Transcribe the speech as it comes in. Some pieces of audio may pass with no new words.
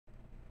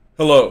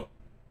Hello,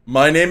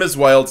 my name is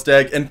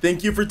Wildstag, and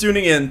thank you for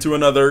tuning in to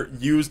another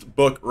used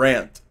book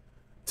rant.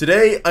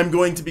 Today, I'm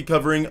going to be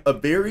covering a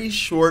very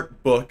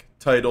short book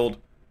titled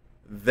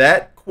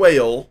That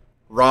Quail,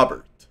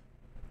 Robert.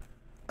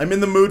 I'm in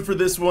the mood for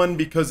this one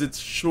because it's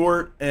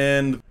short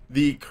and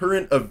the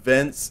current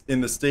events in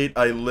the state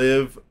I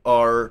live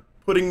are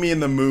putting me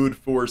in the mood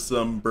for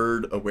some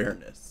bird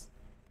awareness.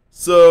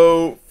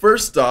 So,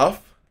 first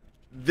off,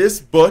 this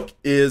book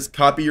is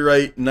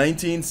copyright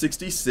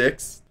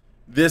 1966.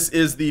 This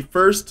is the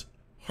first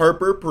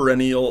Harper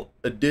Perennial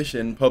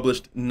edition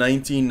published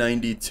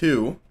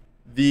 1992.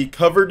 The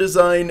cover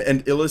design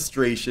and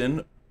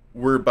illustration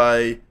were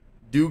by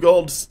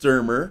Dugald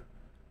Sturmer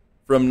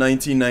from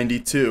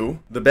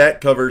 1992. The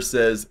back cover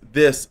says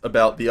this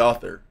about the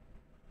author.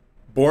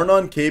 Born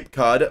on Cape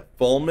Cod,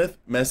 Falmouth,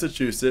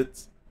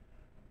 Massachusetts,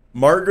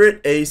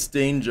 Margaret A.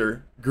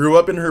 Stanger grew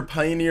up in her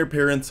pioneer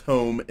parents'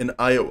 home in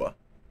Iowa.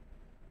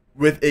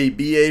 With a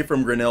BA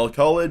from Grinnell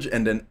College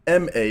and an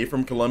MA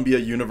from Columbia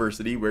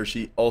University, where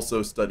she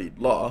also studied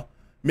law,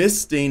 Miss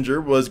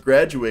Stanger was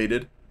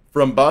graduated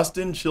from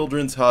Boston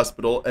Children's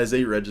Hospital as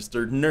a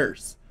registered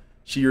nurse.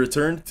 She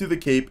returned to the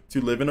Cape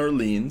to live in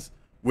Orleans,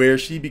 where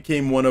she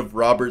became one of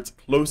Robert's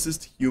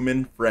closest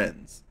human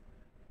friends.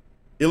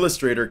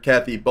 Illustrator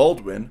Kathy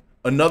Baldwin,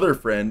 another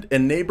friend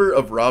and neighbor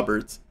of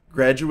Robert's,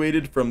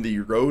 graduated from the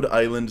Rhode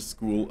Island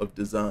School of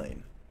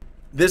Design.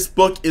 This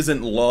book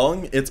isn't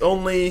long, it's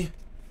only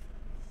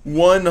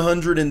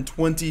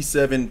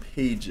 127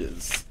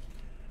 pages.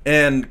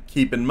 And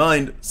keep in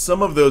mind,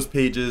 some of those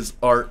pages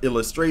are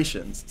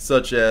illustrations,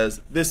 such as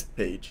this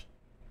page.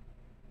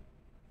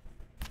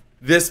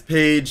 This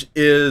page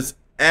is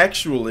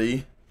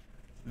actually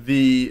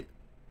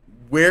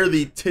where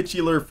the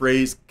titular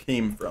phrase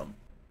came from.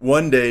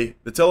 One day,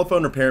 the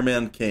telephone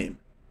repairman came.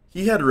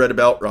 He had read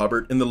about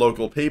Robert in the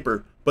local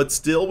paper, but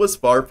still was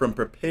far from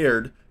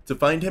prepared to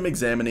find him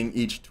examining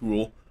each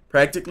tool,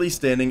 practically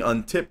standing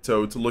on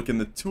tiptoe to look in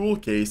the tool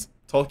case,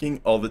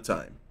 talking all the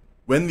time.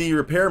 When the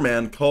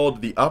repairman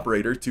called the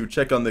operator to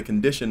check on the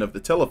condition of the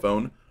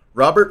telephone,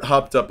 Robert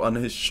hopped up on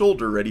his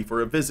shoulder ready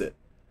for a visit.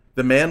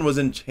 The man was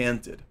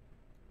enchanted.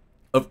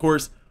 Of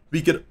course,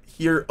 we could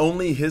hear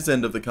only his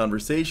end of the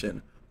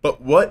conversation, but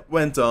what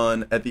went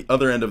on at the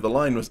other end of the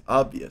line was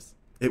obvious.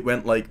 It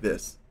went like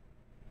this.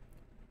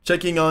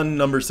 Checking on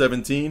number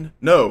 17?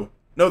 No,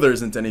 there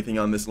isn't anything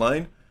on this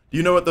line. Do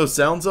you know what those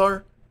sounds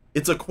are?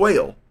 It's a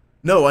quail.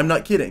 No, I'm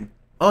not kidding.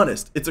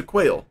 Honest, it's a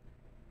quail.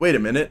 Wait a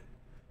minute.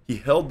 He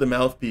held the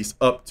mouthpiece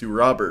up to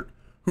Robert,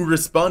 who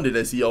responded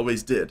as he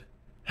always did.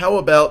 How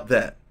about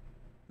that?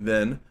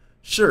 Then,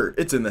 sure,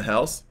 it's in the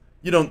house.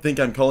 You don't think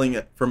I'm calling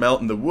it from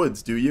out in the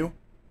woods, do you?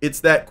 It's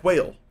that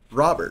quail,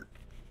 Robert.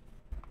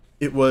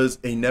 It was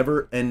a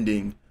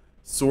never-ending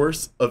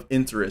source of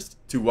interest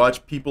to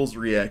watch people's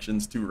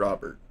reactions to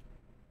Robert.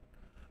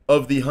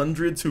 Of the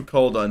hundreds who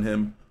called on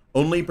him,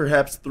 only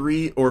perhaps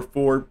 3 or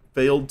 4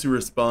 failed to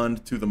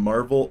respond to the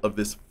marvel of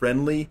this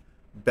friendly,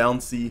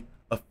 bouncy,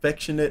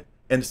 affectionate,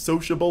 and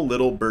sociable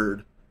little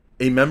bird,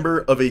 a member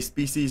of a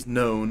species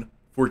known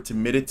for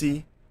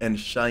timidity and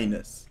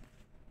shyness.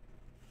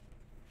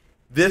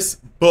 This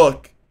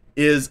book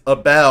is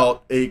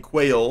about a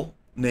quail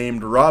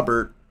named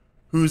Robert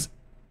whose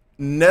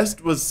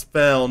nest was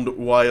found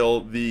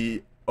while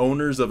the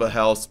owners of a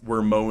house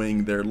were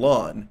mowing their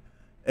lawn,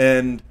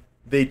 and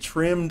they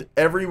trimmed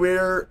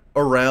everywhere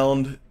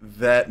around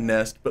that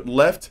nest, but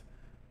left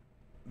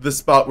the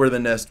spot where the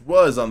nest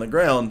was on the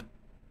ground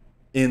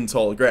in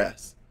tall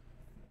grass.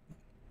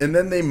 And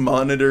then they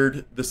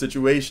monitored the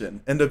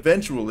situation, and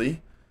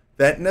eventually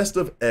that nest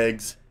of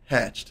eggs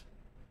hatched.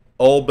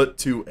 All but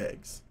 2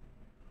 eggs.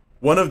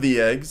 One of the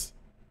eggs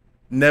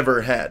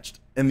never hatched,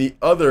 and the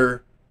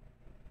other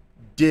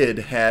did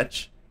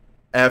hatch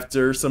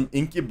after some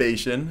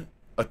incubation,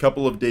 a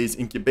couple of days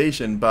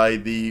incubation by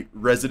the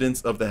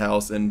residents of the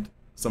house and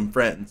some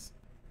friends.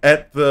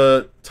 At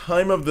the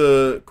time of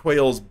the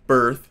quail's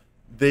birth,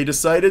 they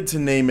decided to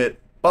name it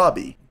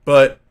Bobby,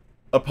 but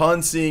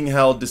upon seeing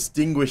how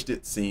distinguished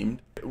it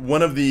seemed,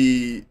 one of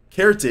the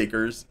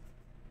caretakers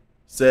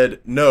said,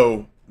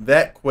 no,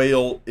 that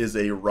quail is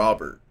a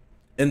Robert.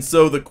 And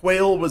so the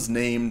quail was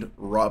named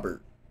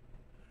Robert.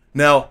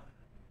 Now,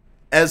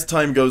 as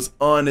time goes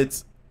on,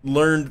 it's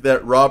learned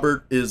that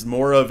Robert is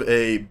more of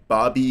a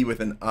Bobby with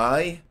an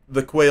I.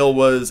 The quail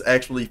was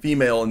actually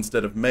female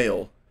instead of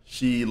male.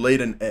 She laid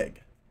an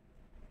egg.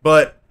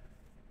 But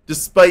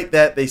despite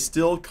that, they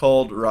still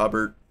called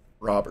Robert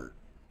Robert.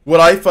 What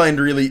I find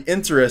really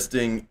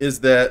interesting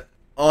is that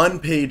on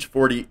page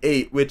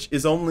 48, which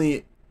is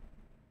only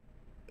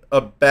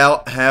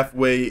about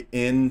halfway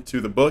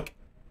into the book,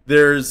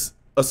 there's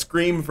a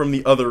scream from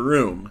the other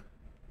room.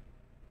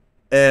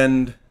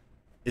 And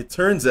it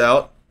turns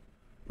out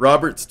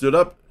Robert stood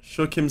up,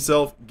 shook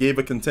himself, gave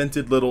a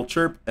contented little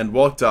chirp, and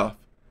walked off,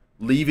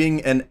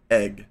 leaving an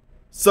egg.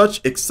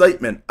 Such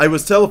excitement! I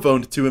was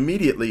telephoned to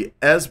immediately,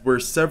 as were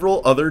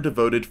several other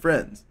devoted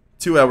friends.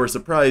 To our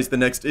surprise, the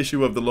next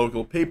issue of the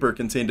local paper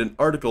contained an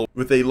article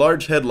with a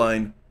large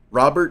headline,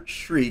 Robert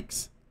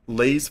shrieks,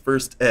 lays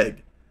first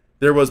egg.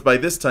 There was by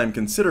this time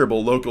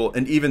considerable local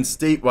and even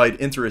statewide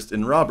interest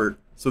in Robert,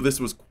 so this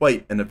was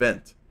quite an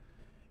event.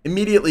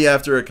 Immediately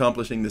after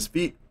accomplishing this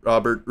feat,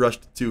 Robert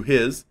rushed to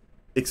his,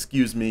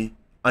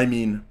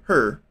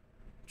 her,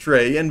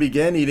 tray and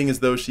began eating as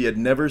though she had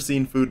never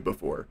seen food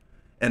before.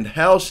 And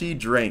how she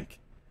drank!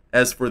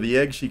 As for the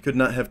egg, she could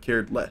not have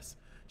cared less.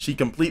 She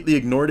completely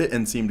ignored it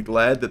and seemed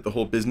glad that the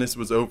whole business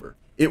was over.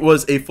 It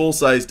was a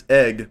full-sized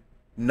egg,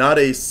 not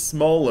a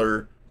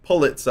smaller,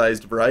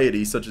 pullet-sized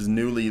variety such as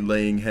newly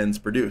laying hens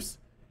produce.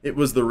 It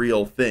was the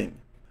real thing.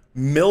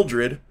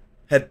 Mildred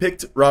had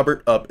picked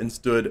Robert up and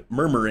stood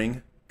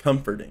murmuring,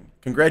 comforting,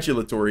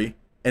 congratulatory,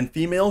 and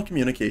female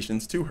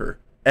communications to her,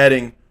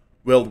 adding,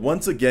 "Well,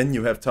 once again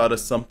you have taught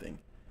us something.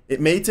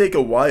 It may take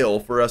a while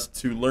for us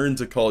to learn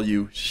to call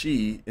you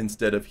she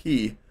instead of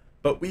he,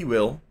 but we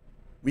will.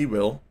 We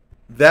will."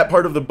 That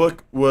part of the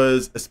book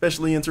was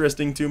especially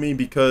interesting to me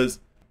because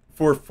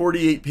for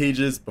 48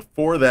 pages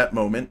before that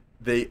moment,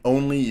 they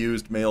only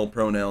used male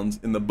pronouns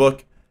in the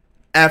book.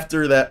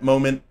 After that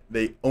moment,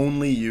 they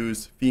only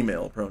use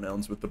female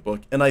pronouns with the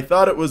book. And I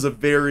thought it was a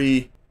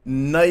very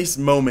nice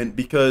moment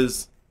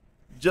because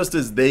just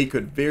as they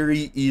could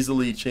very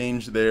easily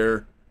change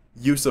their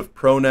use of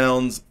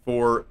pronouns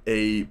for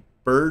a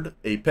bird,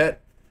 a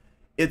pet,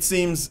 it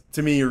seems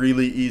to me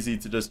really easy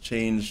to just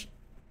change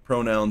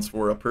pronouns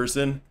for a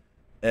person.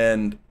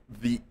 And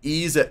the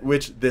ease at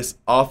which this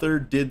author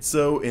did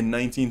so in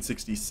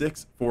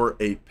 1966 for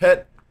a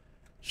pet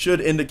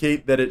should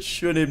indicate that it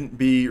shouldn't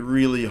be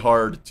really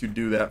hard to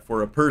do that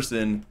for a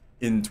person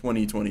in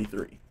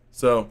 2023.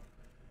 So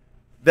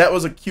that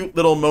was a cute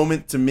little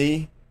moment to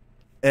me,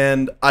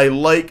 and I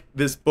like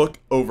this book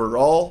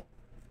overall.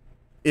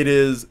 It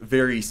is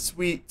very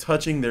sweet,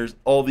 touching. There's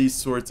all these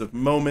sorts of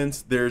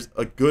moments. There's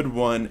a good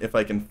one, if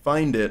I can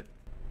find it.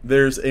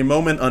 There's a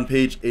moment on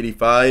page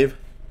 85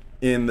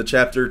 in the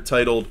chapter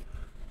titled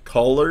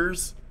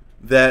Callers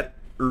that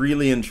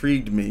really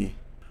intrigued me.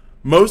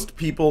 Most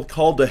people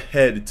called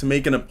ahead to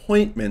make an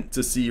appointment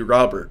to see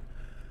Robert.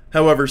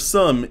 However,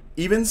 some,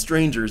 even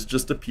strangers,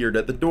 just appeared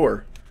at the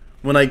door.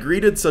 When I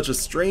greeted such a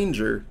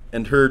stranger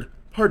and heard,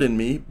 "Pardon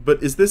me,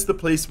 but is this the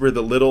place where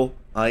the little,"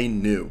 I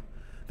knew.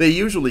 They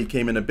usually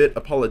came in a bit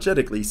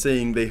apologetically,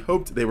 saying they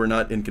hoped they were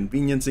not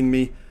inconveniencing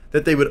me,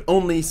 that they would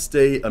only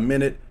stay a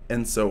minute,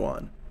 and so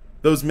on.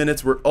 Those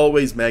minutes were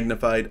always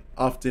magnified,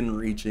 often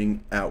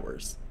reaching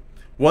hours.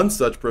 One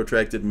such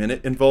protracted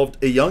minute involved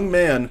a young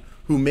man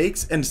who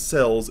makes and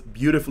sells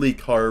beautifully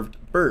carved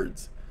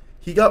birds.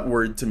 He got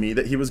word to me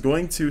that he was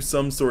going to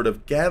some sort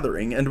of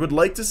gathering and would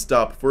like to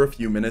stop for a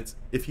few minutes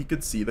if he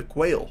could see the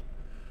quail.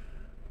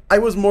 I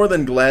was more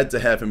than glad to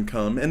have him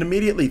come and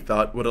immediately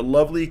thought what a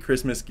lovely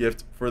Christmas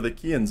gift for the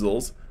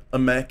Kienzels a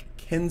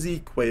Mackenzie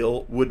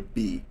quail would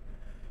be.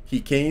 He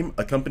came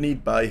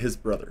accompanied by his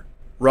brother.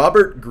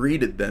 Robert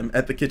greeted them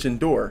at the kitchen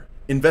door,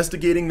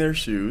 investigating their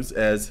shoes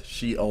as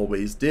she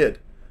always did.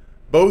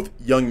 Both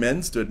young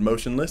men stood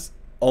motionless,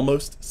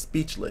 almost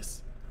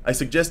speechless. I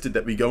suggested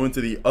that we go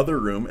into the other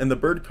room, and the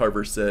bird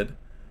carver said,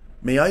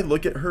 "May I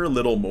look at her a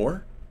little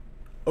more?"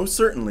 "Oh,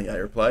 certainly," I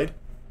replied.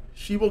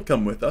 "She will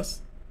come with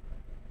us."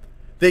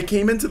 They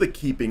came into the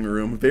keeping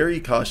room very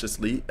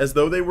cautiously, as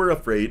though they were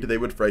afraid they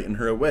would frighten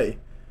her away.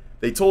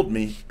 They told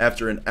me,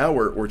 after an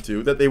hour or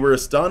two, that they were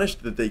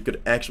astonished that they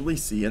could actually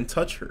see and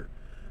touch her.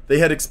 They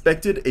had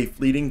expected a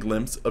fleeting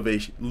glimpse of a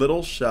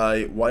little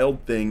shy,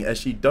 wild thing as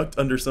she ducked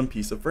under some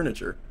piece of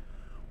furniture.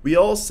 We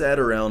all sat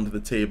around the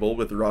table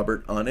with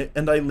Robert on it,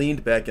 and I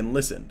leaned back and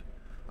listened.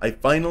 I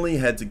finally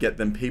had to get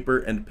them paper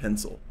and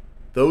pencil.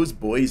 Those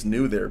boys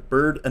knew their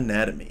bird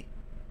anatomy.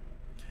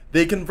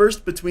 They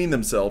conversed between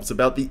themselves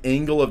about the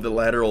angle of the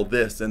lateral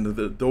this and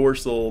the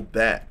dorsal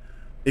that,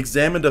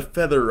 examined a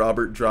feather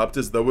Robert dropped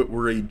as though it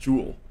were a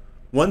jewel.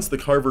 Once the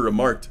carver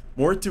remarked,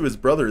 more to his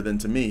brother than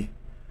to me,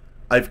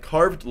 "I've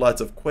carved lots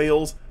of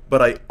quails,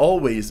 but I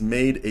always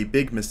made a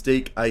big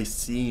mistake I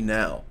see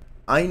now.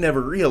 I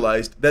never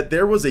realized that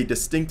there was a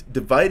distinct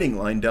dividing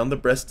line down the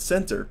breast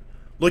center.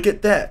 Look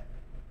at that.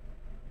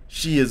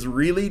 She is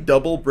really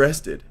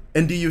double-breasted.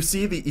 And do you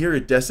see the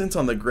iridescence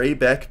on the gray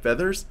back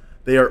feathers?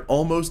 They are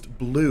almost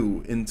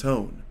blue in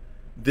tone.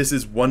 This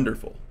is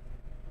wonderful."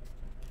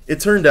 It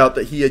turned out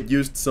that he had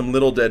used some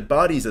little dead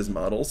bodies as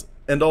models,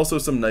 and also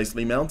some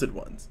nicely mounted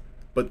ones.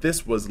 But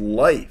this was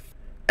life.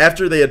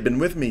 After they had been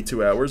with me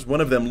 2 hours, one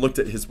of them looked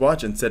at his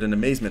watch and said in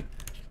amazement,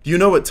 "Do you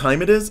know what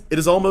time it is? It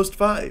is almost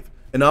 5.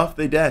 And off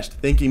they dashed,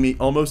 thanking me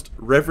almost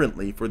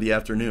reverently for the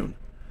afternoon.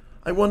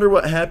 I wonder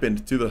what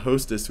happened to the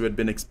hostess who had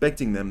been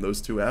expecting them those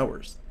 2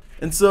 hours.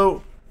 And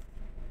so,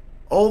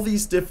 all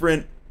these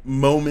different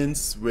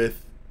moments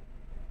with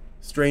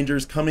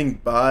strangers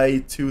coming by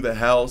to the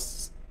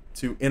house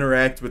to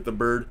interact with the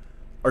bird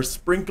are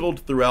sprinkled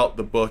throughout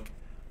the book.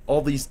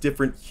 All these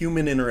different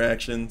human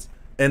interactions.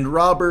 And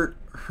Robert,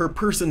 her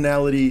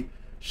personality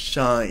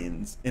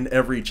shines in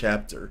every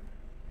chapter.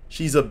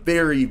 She's a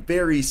very,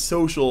 very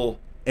social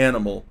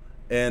animal,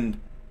 and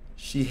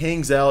she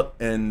hangs out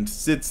and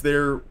sits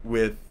there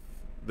with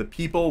the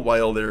people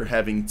while they're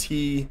having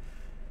tea,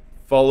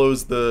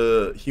 follows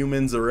the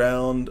humans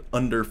around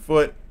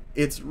underfoot.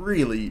 It's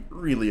really,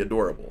 really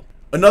adorable.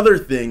 Another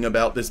thing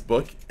about this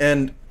book,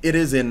 and it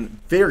is in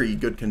very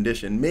good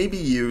condition, maybe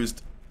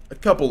used a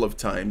couple of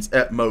times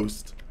at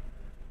most.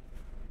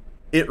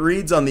 It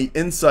reads on the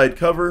inside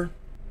cover,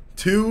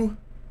 "To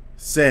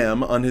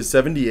Sam on his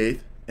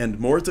 78th and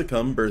more to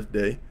come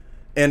birthday,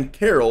 and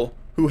Carol,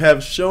 who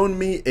have shown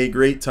me a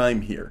great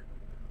time here.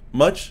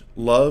 Much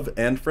love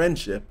and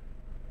friendship,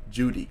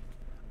 Judy."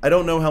 I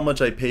don't know how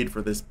much I paid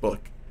for this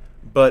book,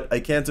 but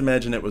I can't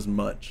imagine it was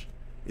much.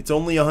 It's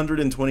only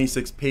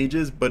 126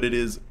 pages, but it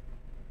is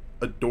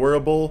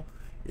adorable,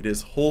 it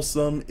is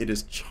wholesome, it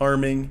is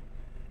charming,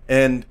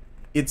 and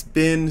it's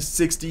been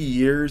 60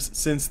 years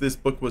since this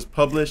book was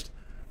published,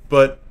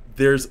 but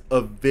there's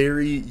a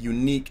very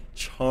unique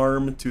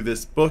charm to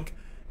this book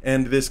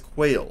and this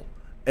Quail,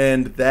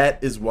 and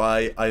that is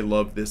why I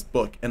love this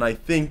book. And I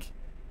think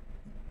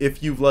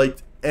if you've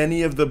liked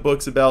any of the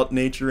books about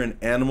nature and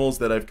animals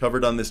that I've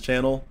covered on this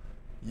channel,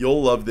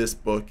 you'll love this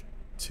book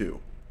too.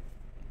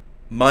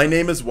 My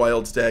name is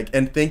Wildstag,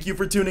 and thank you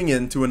for tuning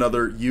in to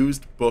another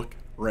used book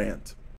rant.